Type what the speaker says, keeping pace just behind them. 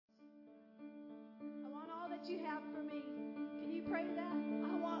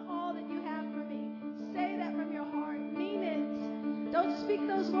speak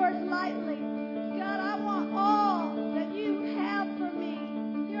those words lightly. God, I want all that you have for me.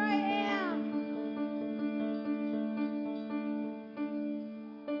 Here I am.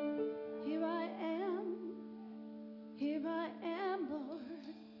 Here I am. Here I am, Lord.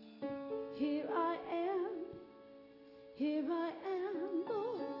 Here I am. Here I am,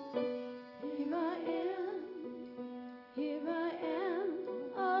 Lord. Here I am. Here I am.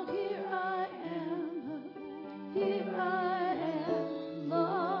 Oh, here I am. Here I am,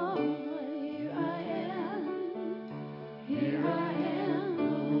 Lord. Here I am. Here I am.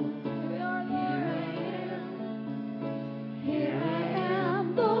 Here we are, Lord. Here I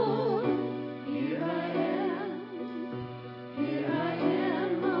am, Lord. Here I am. Here I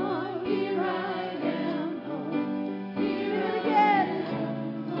am, Lord. Here I am, Lord. Here it again.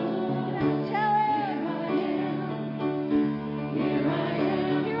 Tell him. Here I am. Here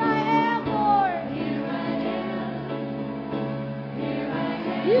I am, Lord. Here I am. Here I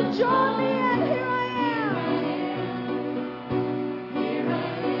am. You draw me in. Here I am. Here I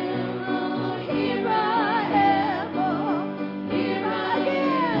am, Lord. Here I am, Lord. Here I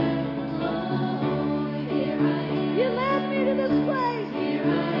am. Lord, here I am. You led me to this place. Here I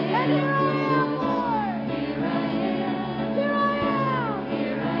am. And here I am, Lord. Here I am. Here I am.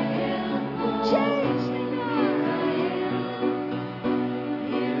 Here I am, Lord. Change me now.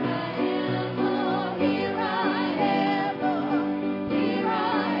 Here I am, Lord. Here I am, Lord. Here I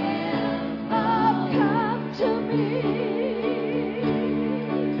am. Oh, come to me.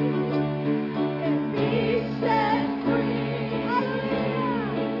 And be set free.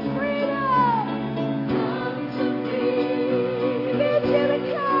 Hallelujah. Freedom. Come to me. Need you to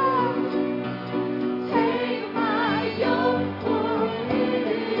come. Take my yoke, for it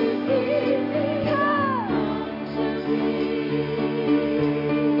is easy. Come to me.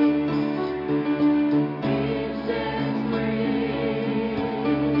 Be set free.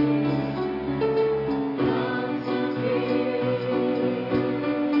 Come to me.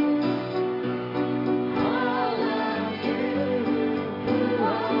 All of you who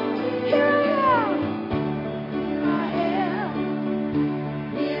are weary. Here I am. Here I am.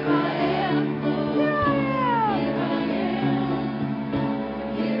 Here I am. Here I am.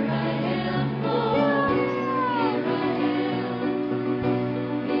 Here I am, Lord. Here I am.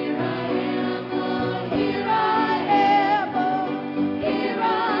 Here I am, Lord. Here I am, Lord. Here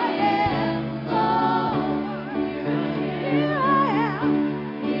I am, Lord. Here I am.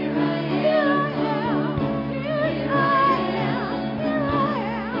 Here I am. Here I am. Here I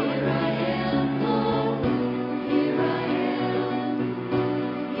am. Here I am, Lord. Here I am.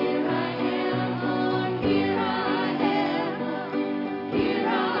 Here I am, Lord. Here I am. Here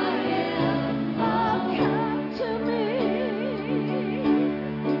I am. Oh, come to me.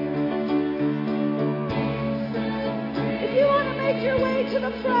 If you want to make your way to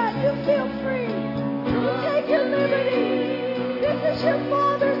the front, you feel free. You take your liberty. This is your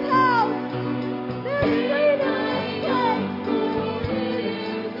Father's house. There's freedom in this place.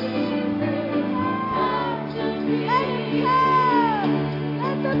 And come.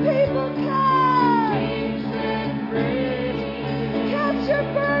 Let the people come. Cast your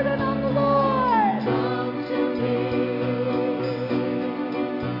burden on the Lord. Come to me.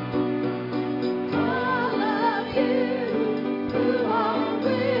 All of you who are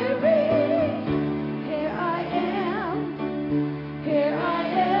weary. Here I am. Here I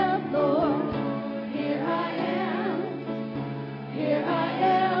am, Lord. Here I am. Here I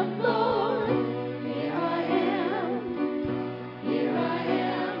am, Lord. Here I am. Here I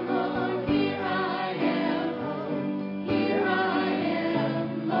am, Lord. Here I am, Lord. Here I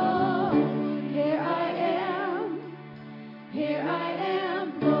am, Lord. Here I am. Here I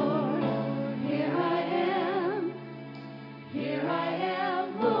am, Lord. Here I am. Here I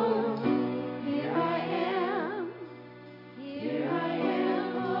am, Lord. Here I am. Here I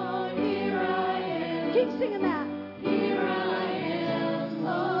am, Lord. Here I am. Keep singing that. Here I am,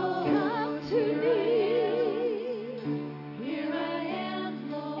 Lord. Come to me. Here I am,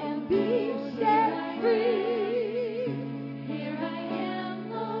 Lord. And be set free. Here I am,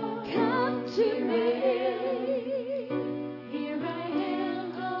 Lord. Come to me. Here I am,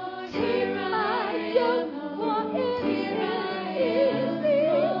 Lord. Take my yoke, for it is easy.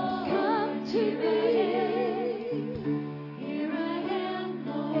 Come to me. Here I am,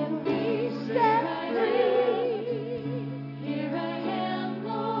 Lord. And be set free. Here I am,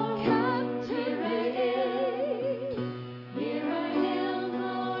 Lord. Come to me. Here I am,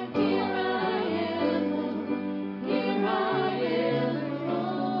 Lord. Here I am, Lord. Here I am,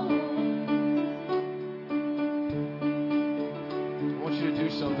 Lord. I want you to do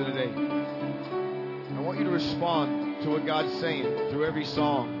something today. I want you to respond to what God's saying through every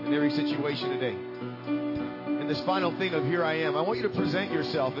song and every situation today. And this final thing of here I am, I want you to present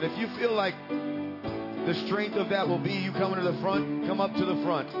yourself. And if you feel like the strength of that will be you coming to the front, come up to the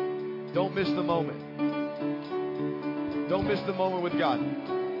front. Don't miss the moment. Don't miss the moment with God.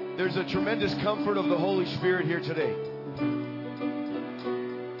 There's a tremendous comfort of the Holy Spirit here today.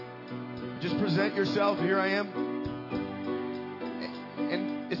 Just present yourself. Here I am.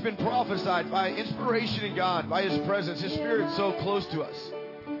 And it's been prophesied by inspiration in God, by His presence. His Spirit's so close to us.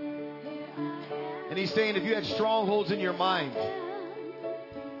 And He's saying if you had strongholds in your mind,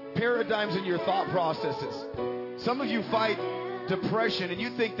 paradigms in your thought processes. Some of you fight depression and you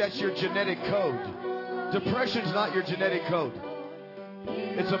think that's your genetic code. Depression's not your genetic code.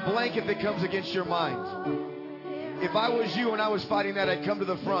 It's a blanket that comes against your mind. If I was you and I was fighting that, I'd come to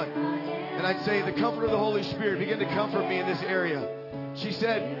the front and I'd say, the comfort of the Holy Spirit, begin to comfort me in this area. She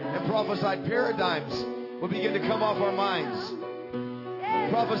said and prophesied paradigms would begin to come off our minds.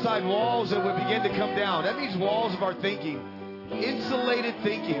 Prophesied walls that would begin to come down. That means walls of our thinking. Insulated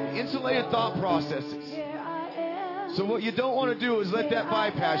thinking. Insulated thought processes. So what you don't want to do is let that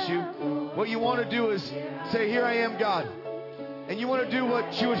bypass you. What you want to do is say, here I am, God. And you want to do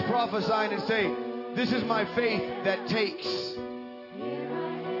what she was prophesying and say, this is my faith that takes.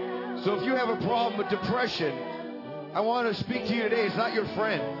 So if you have a problem with depression, I want to speak to you today. It's not your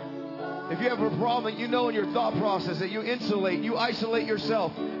friend. If you have a problem that you know in your thought process that you insulate, you isolate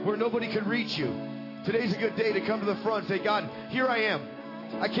yourself where nobody can reach you, today's a good day to come to the front and say, God, here I am.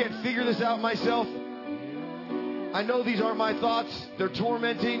 I can't figure this out myself. I know these aren't my thoughts. They're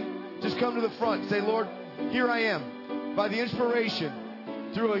tormenting. Just come to the front and say, Lord, here I am. By the inspiration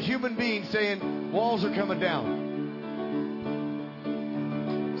through a human being saying, walls are coming down.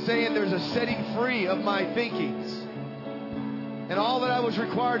 Saying there's a setting free of my thinkings. And all that I was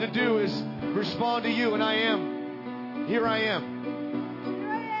required to do is respond to you, and I am. Here I am.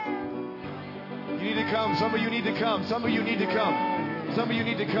 You need to come. Some of you need to come. Some of you need to come. Some of you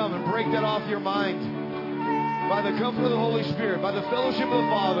need to come and break that off your mind. By the comfort of the Holy Spirit, by the fellowship of the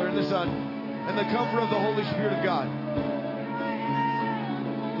Father and the Son, and the comfort of the Holy Spirit of God.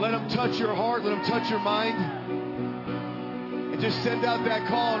 Let Him touch your heart. Let Him touch your mind. And just send out that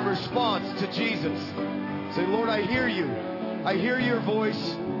call in response to Jesus. Say, Lord, I hear you. I hear your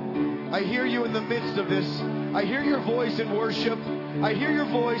voice. I hear you in the midst of this. I hear your voice in worship. I hear your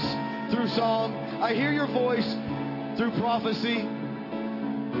voice through song. I hear your voice through prophecy.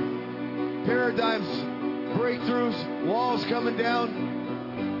 Paradigms, breakthroughs, walls coming down.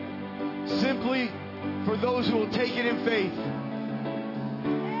 Simply for those who will take it in faith.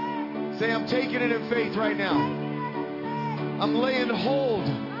 Say, I'm taking it in faith right now. I'm laying hold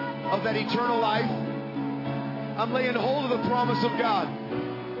of that eternal life. I'm laying hold of the promise of God.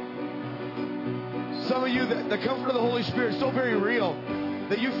 Some of you, the comfort of the Holy Spirit is so very real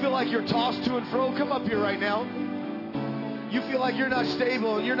that you feel like you're tossed to and fro. Come up here right now. You feel like you're not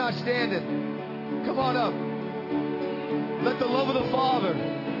stable and you're not standing. Come on up. Let the love of the Father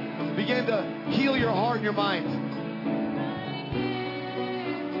begin to heal your heart and your mind.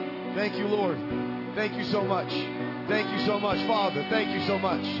 Thank you, Lord. Thank you so much. Thank you so much, Father. Thank you so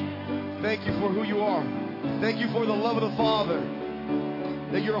much. Thank you for who you are. Thank you for the love of the Father,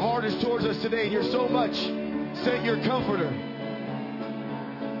 that your heart is towards us today, and you're so much sent your comforter,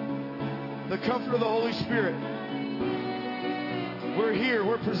 the comfort of the Holy Spirit. We're here,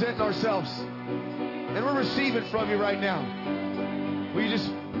 we're presenting ourselves, and we're receiving from you right now. Will you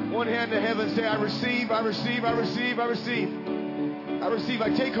just one hand to heaven and say, I receive, I receive, I receive, I receive. I receive, I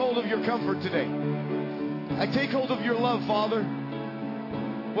take hold of your comfort today. I take hold of your love, Father.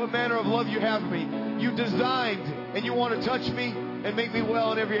 What manner of love you have for me. You designed and you want to touch me and make me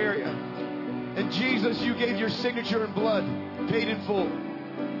well in every area. And Jesus, you gave your signature in blood, paid in full.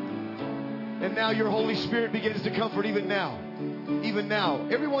 And now your Holy Spirit begins to comfort even now. Even now.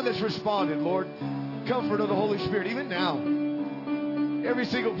 Everyone that's responded, Lord, comfort of the Holy Spirit, even now. Every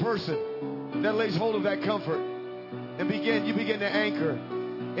single person that lays hold of that comfort and you begin to anchor.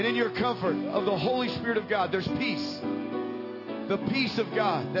 And in your comfort of the Holy Spirit of God, there's peace. The peace of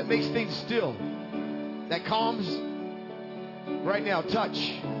God that makes things still. That calms. Right now,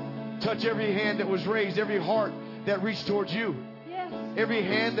 touch. Touch every hand that was raised, every heart that reached towards you. Yes. Every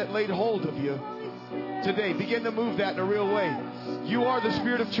hand that laid hold of you today. Begin to move that in a real way. You are the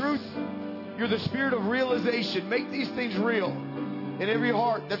Spirit of truth. You're the Spirit of realization. Make these things real in every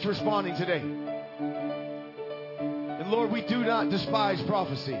heart that's responding today. And Lord, we do not despise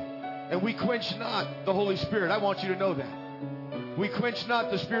prophecy. And we quench not the Holy Spirit. I want you to know that. We quench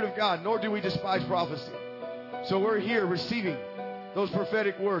not the Spirit of God, nor do we despise prophecy. So we're here receiving those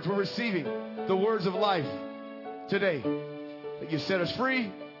prophetic words. We're receiving the words of life. today. That you set us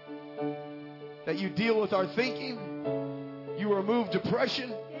free, that you deal with our thinking, you remove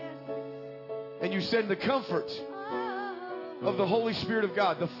depression, and you send the comfort of the Holy Spirit of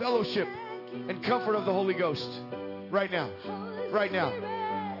God, the fellowship and comfort of the Holy Ghost right now. Right now.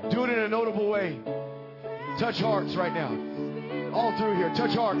 Do it in a notable way. Touch hearts right now. All through here.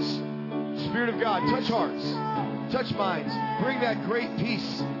 Touch hearts. Spirit of God, touch hearts. Touch minds. Bring that great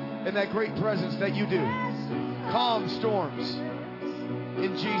peace and that great presence that you do. Calm storms.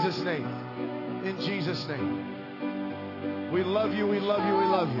 In Jesus' name. In Jesus' name. We love you, we love you, we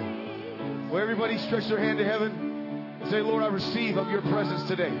love you. Will everybody stretch their hand to heaven and say, Lord, I receive of your presence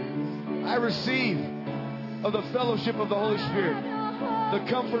today. I receive of the fellowship of the Holy Spirit, the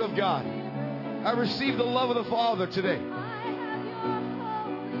comfort of God. I receive the love of the Father today.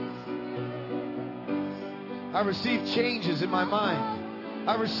 I receive changes in my mind.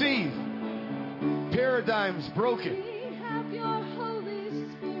 I receive paradigms broken.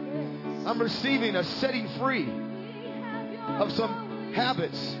 I'm receiving a setting free of some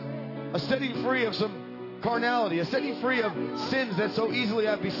habits, a setting free of some carnality, a setting free of sins that so easily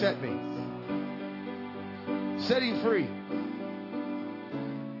have beset me. Setting free.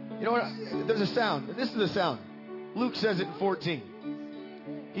 You know what? There's a sound. This is the sound. Luke says it in 14.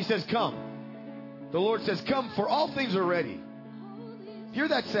 He says, come. The Lord says, come, for all things are ready. Hear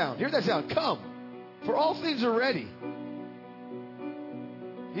that sound. Hear that sound. Come, for all things are ready.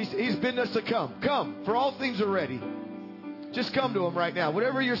 He's bidden us to come. Come, for all things are ready. Just come to Him right now.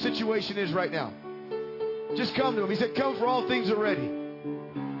 Whatever your situation is right now. Just come to Him. He said, come, for all things are ready.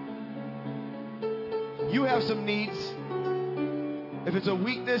 You have some needs. If it's a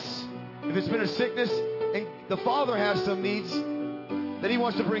weakness, if it's been a sickness, and the Father has some needs that He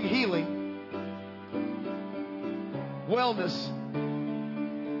wants to bring healing, wellness,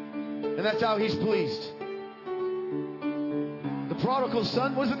 and that's how He's pleased. The prodigal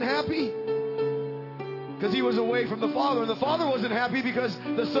son wasn't happy because he was away from the Father, and the Father wasn't happy because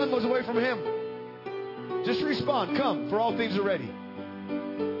the son was away from him. Just respond. Come, for all things are ready.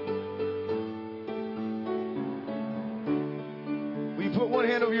 Will you put one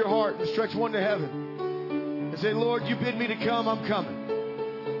hand over your heart and stretch one to heaven and say, Lord, you bid me to come, I'm coming.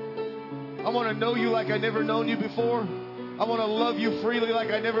 I want to know you like I never known you before. I want to love you freely like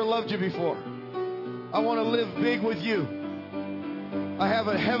I never loved you before. I want to live big with you. I have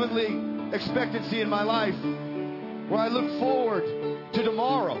a heavenly expectancy in my life where I look forward to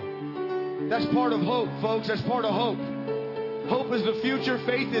tomorrow. That's part of hope, folks. That's part of hope. Hope is the future.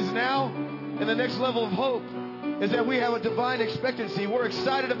 Faith is now. And the next level of hope is that we have a divine expectancy. We're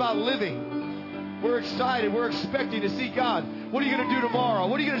excited about living. We're excited. We're expecting to see God. What are you going to do tomorrow?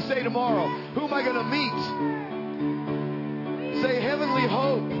 What are you going to say tomorrow? Who am I going to meet? Say heavenly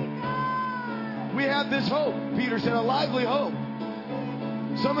hope. We have this hope. Peter said, a lively hope.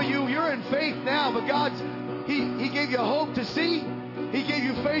 Some of you, you're in faith now, but He gave you hope to see. He gave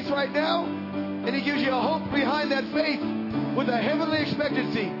you faith right now, and He gives you a hope behind that faith with a heavenly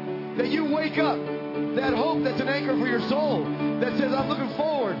expectancy that you wake up. That hope that's an anchor for your soul that says, I'm looking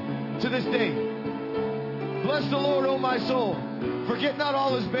forward to this day. Bless the Lord, O my soul. Forget not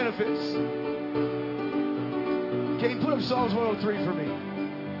all His benefits. Can you put up Psalms 103 for me?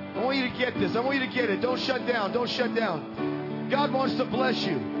 I want you to get this. I want you to get it. Don't shut down. Don't shut down. God wants to bless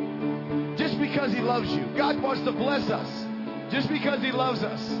you just because He loves you. God wants to bless us just because He loves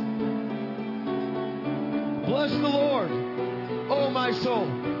us. Bless the Lord, O my soul,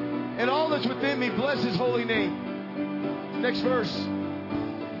 and all that's within me. Bless His holy name. Next verse.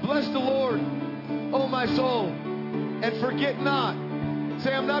 Bless the Lord, O my soul, and forget not.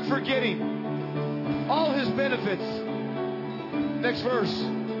 Say, I'm not forgetting all His benefits. Next verse.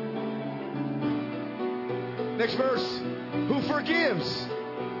 Next verse. Who forgives.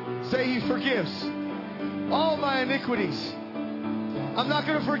 Say, He forgives all my iniquities. I'm not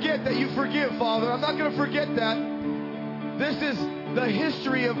going to forget that you forgive, Father. I'm not going to forget that. This is the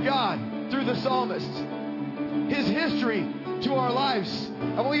history of God through the psalmist. His history to our lives.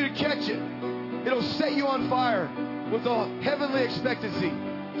 I want you to catch it. It'll set you on fire with a heavenly expectancy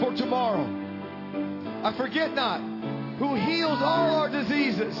for tomorrow. I forget not, who heals all our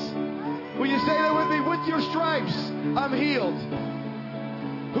diseases. Will you say that with me? With your stripes, I'm healed.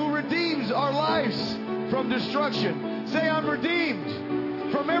 Who redeems our lives from destruction. Say, I'm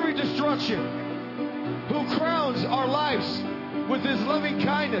redeemed from every destruction. Who crowns our lives with His loving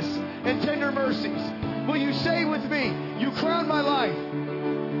kindness and tender mercies. Will you say with me, you crown my life.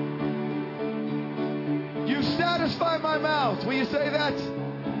 You satisfy my mouth. Will you say that?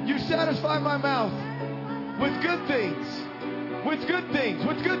 You satisfy my mouth with good things. with good things,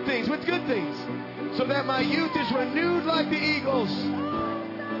 with good things, with good things, so that my youth is renewed like the eagles.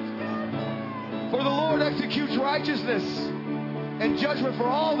 For the Lord executes righteousness and judgment for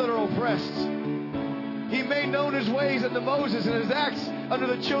all that are oppressed. He made known his ways unto Moses and his acts unto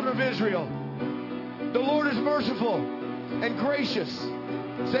the children of Israel. The Lord is merciful and gracious.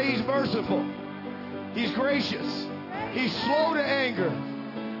 Say he's merciful. He's gracious. He's slow to anger.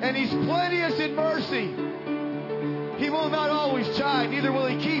 And he's plenteous in mercy. He will not always chide, neither will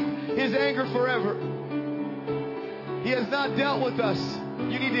he keep his anger forever. He has not dealt with us.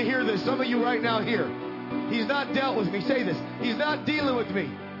 You need to hear this. Some of you right now hear. He's not dealt with me. Say this. He's not dealing with me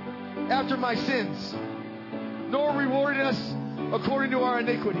after my sins, nor rewarding us according to our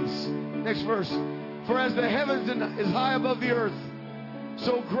iniquities. Next verse. For as the heavens is high above the earth,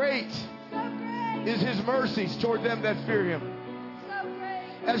 so great is his mercies toward them that fear him.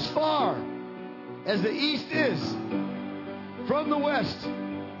 As far as the east is from the west,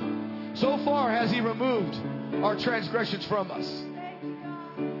 so far has he removed our transgressions from us.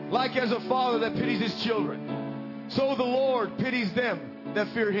 Like as a father that pities his children, so the Lord pities them that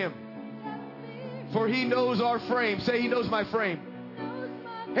fear him. For he knows our frame. Say, he knows my frame.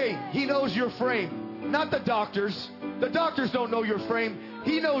 Hey, he knows your frame. Not the doctors. The doctors don't know your frame.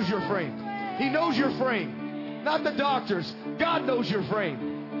 He knows your frame. He knows your frame. Not the doctors. God knows your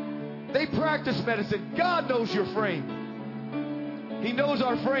frame. They practice medicine. God knows your frame. He knows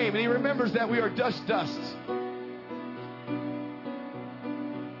our frame, and he remembers that we are dust.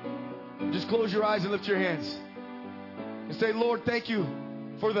 Just close your eyes and lift your hands. And say, Lord, thank you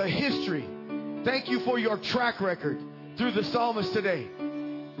for the history. Thank you for your track record through the psalmist today.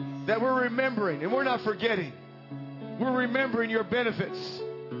 That we're remembering and we're not forgetting. We're remembering your benefits.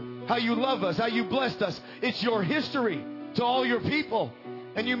 How you love us, how you blessed us. It's your history to all your people.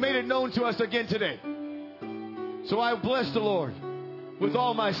 And you made it known to us again today. So I bless the Lord with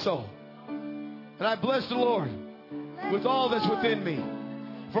all my soul. And I bless the Lord with all that's within me.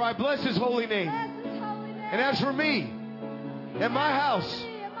 For I bless his holy name. And as for me and my house,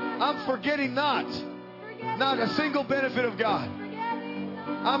 I'm forgetting not a single benefit of God.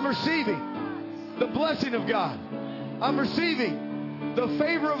 I'm receiving the blessing of God. I'm receiving the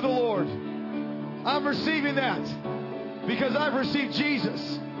favor of the Lord. I'm receiving that because I've received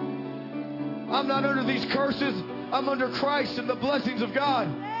Jesus. I'm not under these curses. I'm under Christ and the blessings of God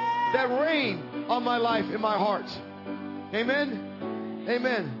that reign on my life and my heart. Amen.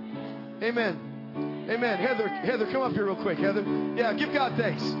 Amen. Amen. Amen. Heather, come up here real quick, Heather. Yeah, give God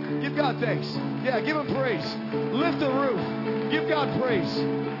thanks. Give God thanks. Yeah, give him praise. Lift the roof. Give God praise.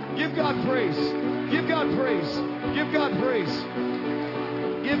 Give God praise. Give God praise. Give God praise.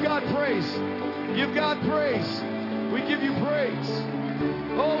 Give God praise. Give God praise. We give you praise.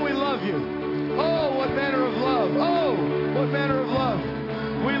 Oh, we love you. Oh, what manner of love. Oh, what manner of love.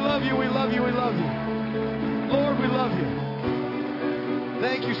 We love you. We love you. We love you. Lord, we love you.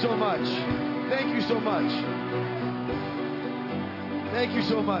 Thank you so much. Thank you so much. Thank you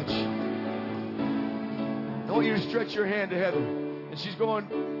so much. I want you to stretch your hand to Heather. And she's going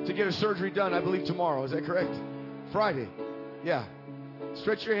to get a surgery done, I believe, tomorrow. Is that correct? Friday. Yeah.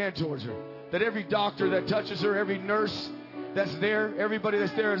 Stretch your hand towards her. That every doctor that touches her, every nurse that's there, everybody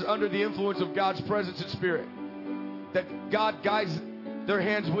that's there is under the influence of God's presence and spirit. That God guides their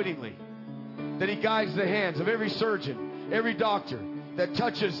hands wittingly. That he guides the hands of every surgeon, every doctor that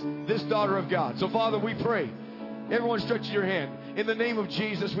touches this daughter of God. So, Father, we pray. Everyone stretch your hand. In the name of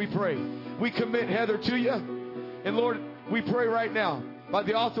Jesus, we pray. We commit Heather to you. And, Lord, we pray right now, by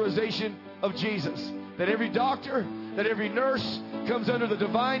the authorization of Jesus, that every doctor, that every nurse comes under the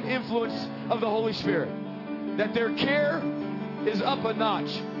divine influence of the Holy Spirit. That their care is up a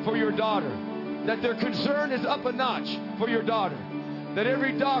notch for your daughter. That their concern is up a notch for your daughter. That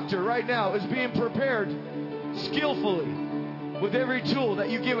every doctor right now is being prepared skillfully with every tool that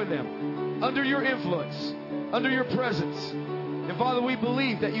you've given them, under your influence, under your presence. And Father, we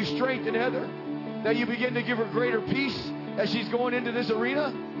believe that you strengthen Heather, that you begin to give her greater peace as she's going into this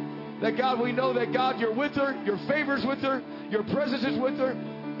arena. That God, we know that God, you're with her, your favor's with her, your presence is with her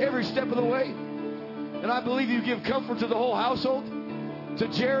every step of the way. And I believe you give comfort to the whole household, to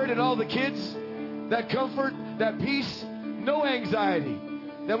Jared and all the kids, that comfort, that peace, no anxiety,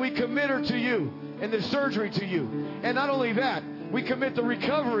 that we commit her to you and the surgery to you. And not only that, we commit the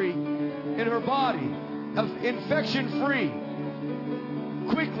recovery in her body of infection-free.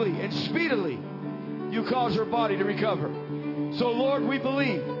 Quickly and speedily, you cause her body to recover. So, Lord, we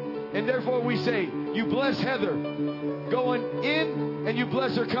believe, and therefore we say, you bless Heather going in and you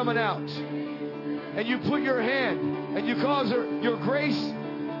bless her coming out. And you put your hand and you cause her your grace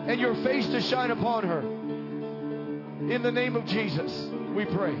and your face to shine upon her. In the name of Jesus, we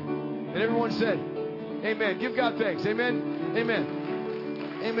pray. And everyone said, amen. Give God thanks. Amen. Amen.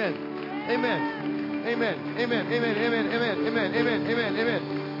 Amen. Amen. Amen. Amen. Amen. Amen. Amen. Amen. Amen. Amen.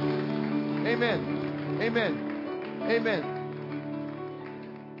 Amen. Amen. Amen. Amen.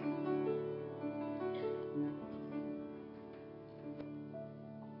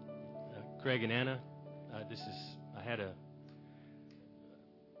 Craig and Anna, I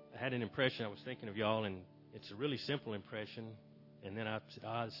had an impression. I was thinking of y'all, and it's a really simple impression. And then I said,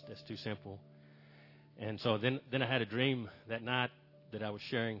 that's too simple. And so then I had a dream that night that I was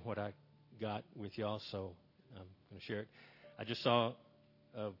sharing what I got with y'all, so I'm going to share it. I just saw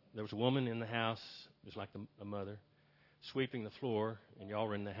there was a woman in the house, just like a mother, sweeping the floor, and y'all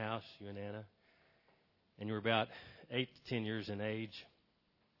were in the house, you and Anna, and you were about 8 to 10 years in age.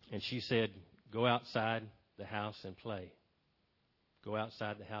 And she said, go outside the house and play. Go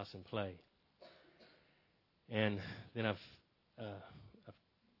outside the house and play. And then I've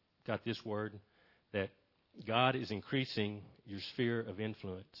got this word that God is increasing your sphere of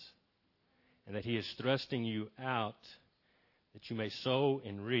influence, and that He is thrusting you out that you may sow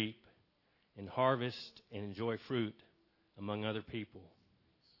and reap and harvest and enjoy fruit among other people.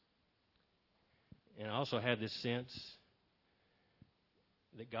 And I also had this sense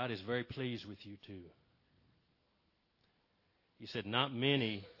that God is very pleased with you too. He said, not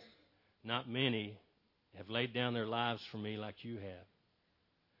many have laid down their lives for me like you have.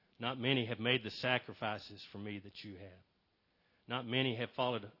 Not many have made the sacrifices for me that you have. Not many have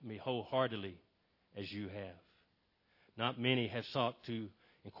followed me wholeheartedly as you have. Not many have sought to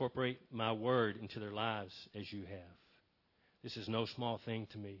incorporate my word into their lives as you have. This is no small thing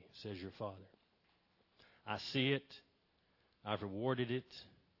to me, says your Father. I see it. I've rewarded it,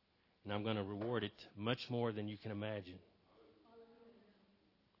 and I'm going to reward it much more than you can imagine.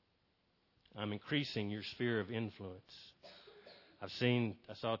 I'm increasing your sphere of influence. I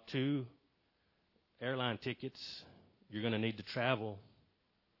saw 2 airline tickets. You're going to need to travel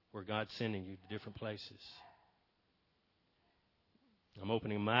where God's sending you to different places. I'm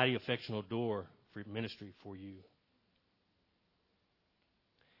opening a mighty affectional door for ministry for you.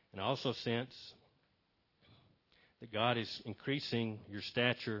 And I also sense that God is increasing your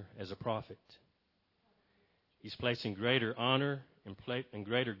stature as a prophet. He's placing greater honor and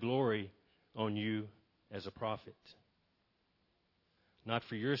greater glory on you as a prophet. Not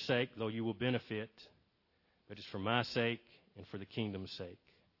for your sake, though you will benefit, but it's for my sake and for the kingdom's sake.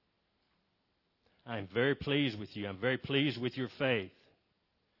 I am very pleased with you. I'm very pleased with your faith.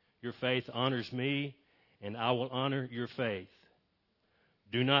 Your faith honors me, and I will honor your faith.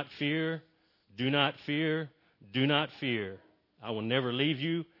 Do not fear. Do not fear. Do not fear. I will never leave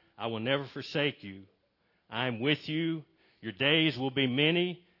you. I will never forsake you. I am with you. Your days will be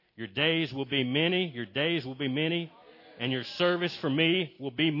many. Your days will be many. Your days will be many. And your service for me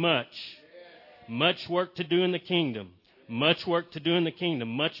will be much. Much work to do in the kingdom. Much work to do in the kingdom.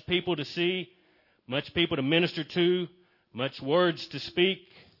 Much people to see. Much people to minister to. Much words to speak.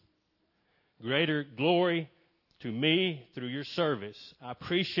 Greater glory to me through your service. I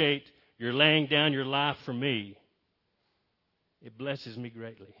appreciate your laying down your life for me. It blesses me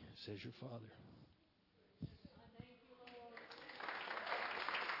greatly, says your Father.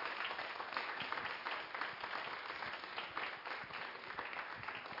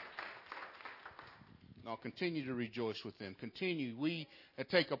 Now continue to rejoice with them. Continue. We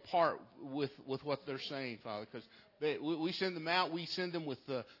take a part with what they're saying, Father, because we send them out. We send them with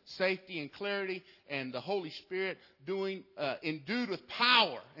safety and clarity, and the Holy Spirit endued with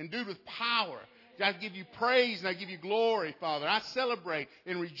power. Endued with power. I give you praise and I give you glory, Father. I celebrate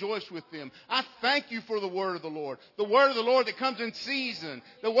and rejoice with them. I thank you for the word of the Lord. The word of the Lord that comes in season.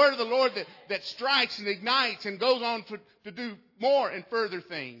 The word of the Lord that strikes and ignites and goes on to do more and further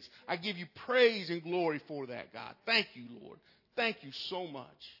things. I give you praise and glory for that, God. Thank you, Lord. Thank you so much.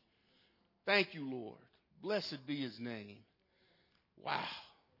 Thank you, Lord. Blessed be His name. Wow.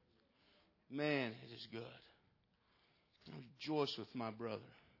 Man, it is good. I rejoice with my brother.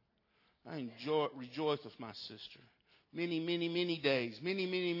 I rejoice with my sister. Many, many, many days. Many,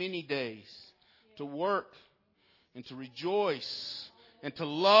 many, many days to work and to rejoice and to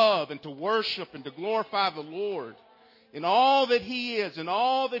love and to worship and to glorify the Lord in all that He is and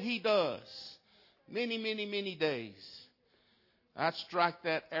all that He does. Many, many, many days. I'd strike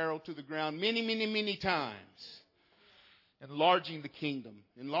that arrow to the ground many, many, many times. Enlarging the kingdom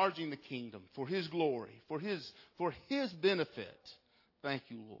for His glory, for His benefit. Thank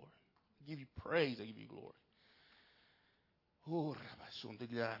you, Lord. I give you praise. I give you glory.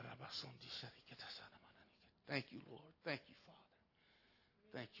 Thank you, Lord. Thank you, Father.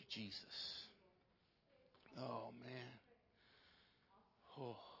 Thank you, Jesus. Oh, man.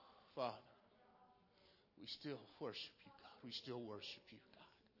 Oh, Father, we still worship you, God. We still worship you, God.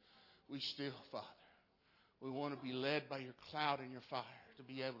 We still, Father, we want to be led by your cloud and your fire to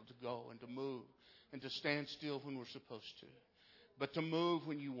be able to go and to move and to stand still when we're supposed to, but to move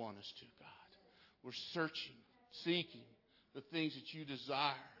when you want us to, God. We're searching, seeking the things that you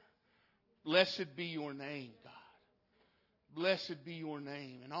desire. Blessed be your name, God. Blessed be your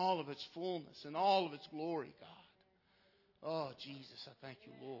name in all of its fullness and all of its glory, God. Oh, Jesus, I thank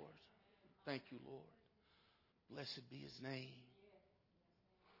you, Lord. Thank you, Lord. Blessed be his name.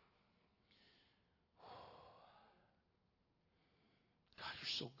 God, you're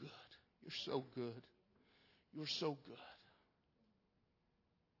so good. You're so good. You're so good.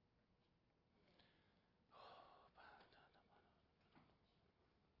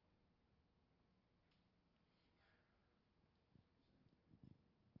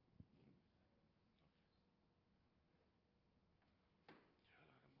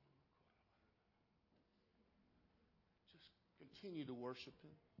 Just continue to worship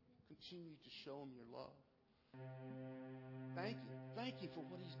him. Continue to show him your love. Thank you. Thank you for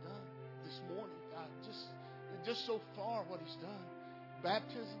what he's done this morning, God. Just so far what he's done.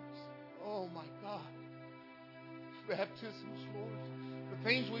 Baptisms. Oh, my God. Baptisms, Lord. The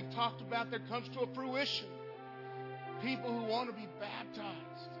things we've talked about that comes to a fruition. People who want to be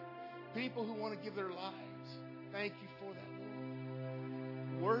baptized. People who want to give their lives. Thank you for that,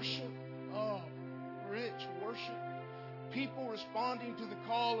 Lord. Worship. Oh, rich worship. People responding to the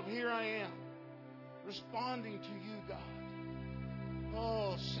call of here I am. Responding to you, God.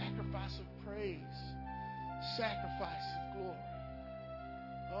 Oh, sacrifice of praise. Sacrifice of glory.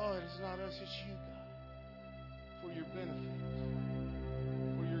 Oh, it is not us, it's you, God. For your benefit.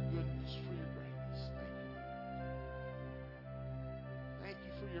 For your goodness. For your greatness. Thank you. Thank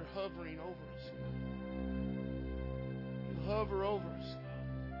you for your hovering over us, God. You hover over us, God.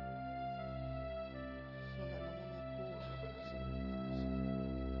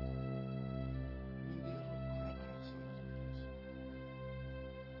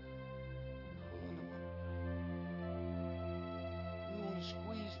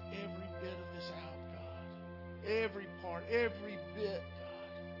 Squeeze every bit of this out, God. Every part, every bit, God.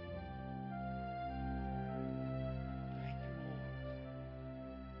 Thank you, Lord.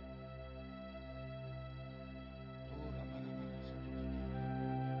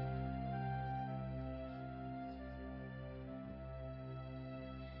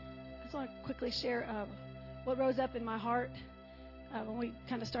 I just want to quickly share what rose up in my heart when we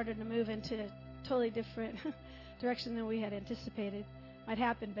kind of started to move into a totally different direction than we had anticipated might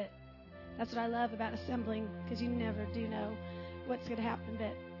happen. But that's what I love about assembling, because you never do know what's going to happen.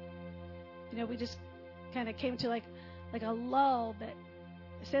 But we just kind of came to like a lull, but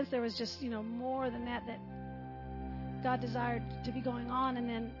since there was just more than that God desired to be going on. And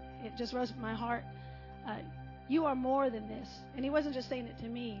then it just rose in my heart, you are more than this. And he wasn't just saying it to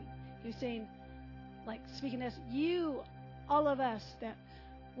me, he was saying, like, speaking to us, you, all of us, that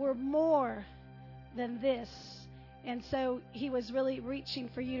we're more than this. And so he was really reaching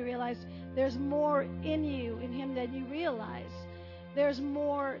for you to realize there's more in you, in him, than you realize. There's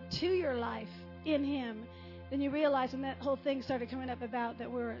more to your life in him than you realize. And that whole thing started coming up about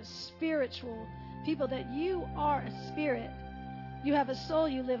that we're a spiritual people, that you are a spirit. You have a soul,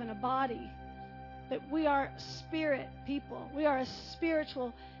 you live in a body. That we are spirit people. We are a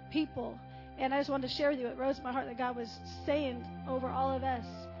spiritual people. And I just wanted to share with you, it rose in my heart that God was saying over all of us,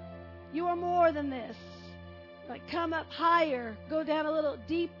 you are more than this. Like, come up higher, go down a little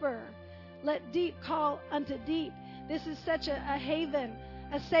deeper. Let deep call unto deep. This is such a haven,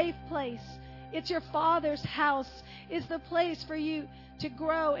 a safe place. It's your Father's house. It's the place for you to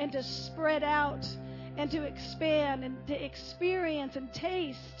grow and to spread out and to expand and to experience and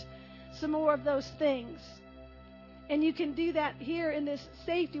taste some more of those things. And you can do that here in this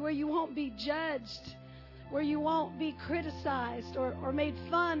safety where you won't be judged, where you won't be criticized or made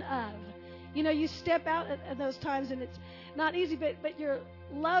fun of. You step out at those times and it's not easy, but your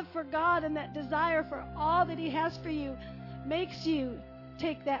love for God and that desire for all that he has for you makes you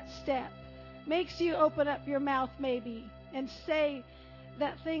take that step, makes you open up your mouth maybe and say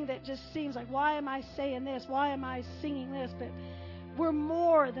that thing that just seems like, why am I saying this? Why am I singing this? But we're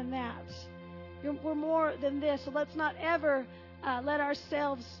more than that. We're more than this. So let's not ever let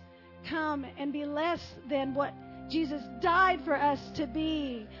ourselves come and be less than what Jesus died for us to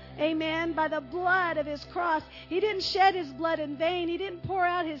be. Amen. By the blood of his cross. He didn't shed his blood in vain. He didn't pour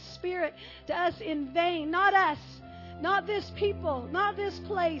out his spirit to us in vain. Not us. Not this people. Not this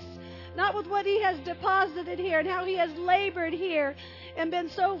place. not with what He has deposited here and how He has labored here and been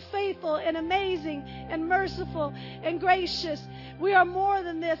so faithful and amazing and merciful and gracious. We are more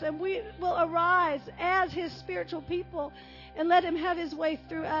than this, and we will arise as His spiritual people and let Him have His way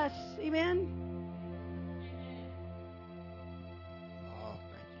through us. Amen. Oh,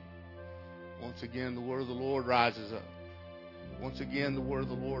 thank you. Once again, the word of the Lord rises up. Once again, the word of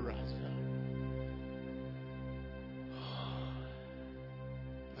the Lord rises up.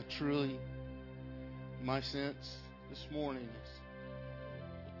 Truly, my sense this morning is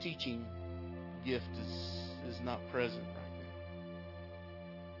the teaching gift is not present right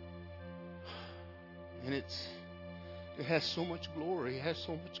now. And it has so much glory. It has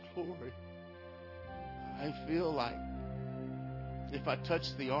so much glory. I feel like if I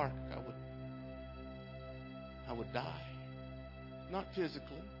touched the ark, I would die. Not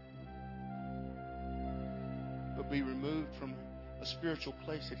physically, but be removed from a spiritual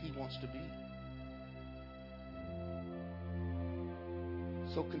place that He wants to be.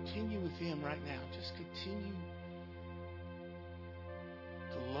 So continue with Him right now. Just continue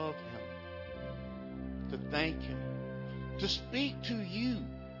to love Him, to thank Him, to speak to you.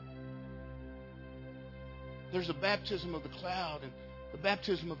 There's a baptism of the cloud, and the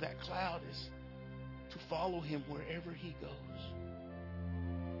baptism of that cloud is to follow Him wherever He goes.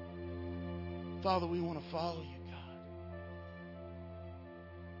 Father, we want to follow You.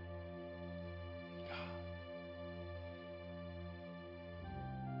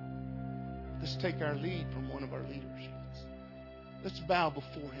 Let's take our lead from one of our leaders. Let's bow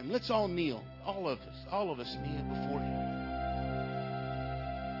before Him. Let's all kneel. All of us kneel before Him.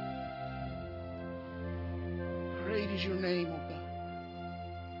 Great is Your name, O God.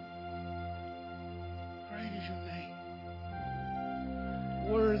 Great is Your name.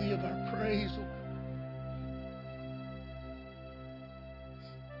 Worthy of our praise, O God.